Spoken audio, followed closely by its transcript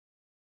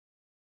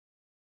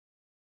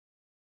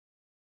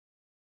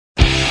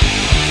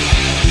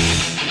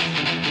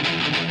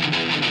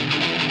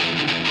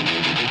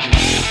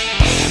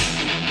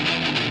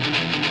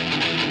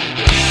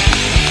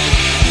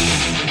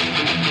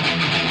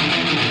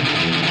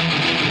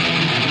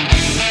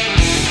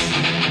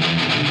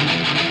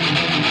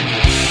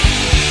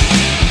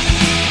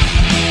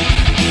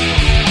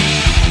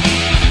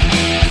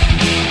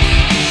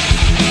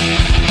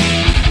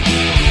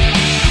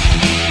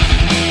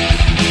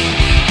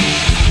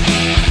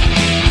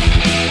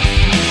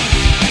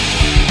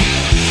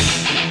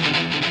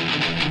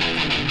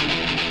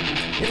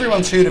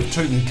Everyone's heard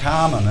of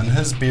Tutankhamun and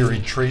his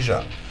buried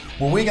treasure.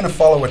 Well, we're going to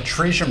follow a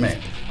treasure map,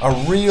 a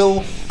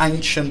real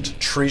ancient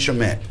treasure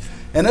map.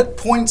 And it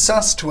points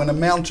us to an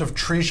amount of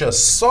treasure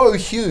so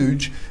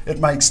huge, it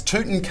makes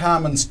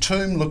Tutankhamun's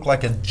tomb look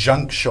like a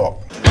junk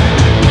shop.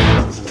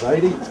 This is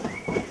 80. And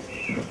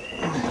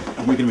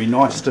we're going to be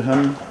nice to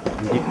him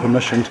and get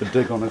permission to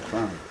dig on his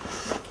farm.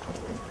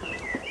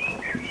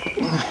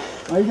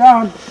 How you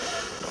going?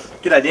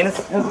 G'day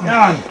Dennis. How's it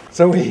going?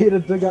 So we're here to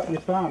dig up your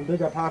farm,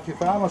 dig up half your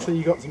farm. I see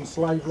you got some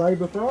slave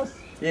labour for us.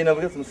 Yeah, no,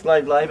 we've got some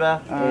slave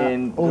labour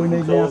and all we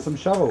need now is some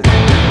shovels.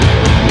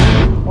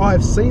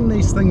 I've seen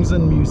these things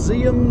in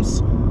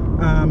museums.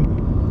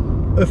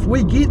 If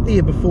we get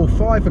there before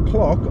 5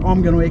 o'clock,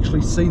 I'm going to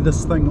actually see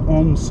this thing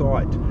on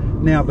site.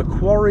 Now the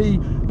quarry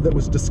that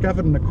was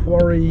discovered in the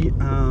quarry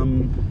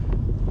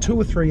 2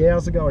 or 3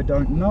 hours ago, I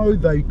don't know,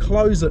 they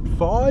close at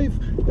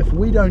 5. If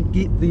we don't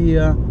get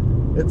there,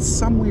 it's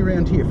somewhere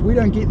around here. If we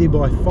don't get there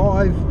by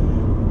 5,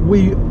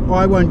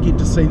 I won't get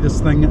to see this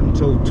thing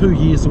until 2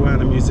 years away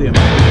in a museum.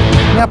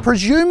 Now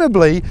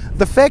presumably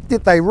the fact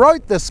that they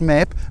wrote this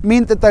map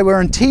meant that they were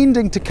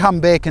intending to come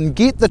back and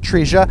get the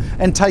treasure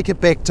and take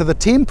it back to the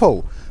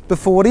temple. But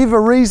for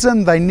whatever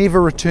reason they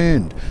never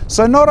returned.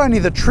 So not only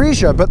the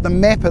treasure but the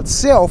map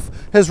itself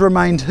has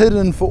remained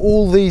hidden for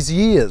all these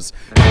years.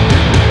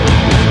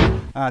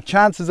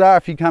 Chances are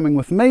if you're coming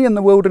with me in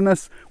the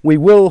wilderness, we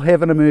will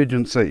have an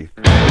emergency.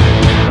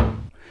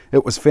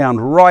 It was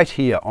found right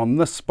here, on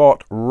this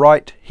spot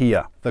right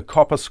here, the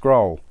copper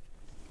scroll.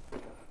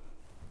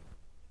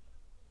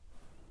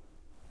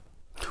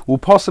 Well,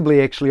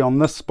 possibly actually on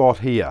this spot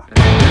here.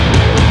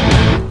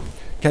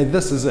 Okay,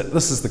 this is it.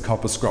 This is the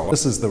copper scroll.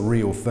 This is the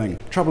real thing.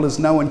 Trouble is,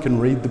 no one can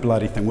read the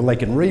bloody thing. Well, they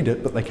can read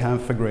it, but they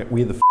can't figure out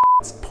where the f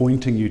it's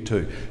pointing you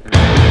to.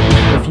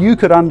 If you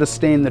could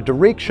understand the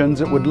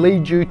directions, it would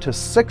lead you to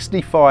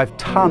 65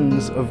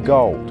 tons of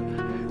gold.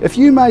 If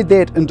you made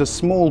that into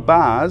small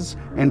bars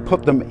and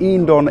put them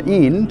end on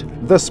end,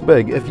 this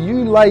big, if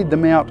you laid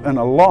them out in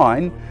a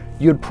line,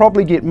 you'd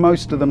probably get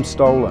most of them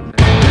stolen.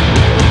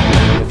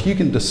 If you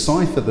can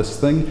decipher this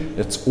thing,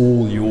 it's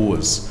all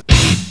yours.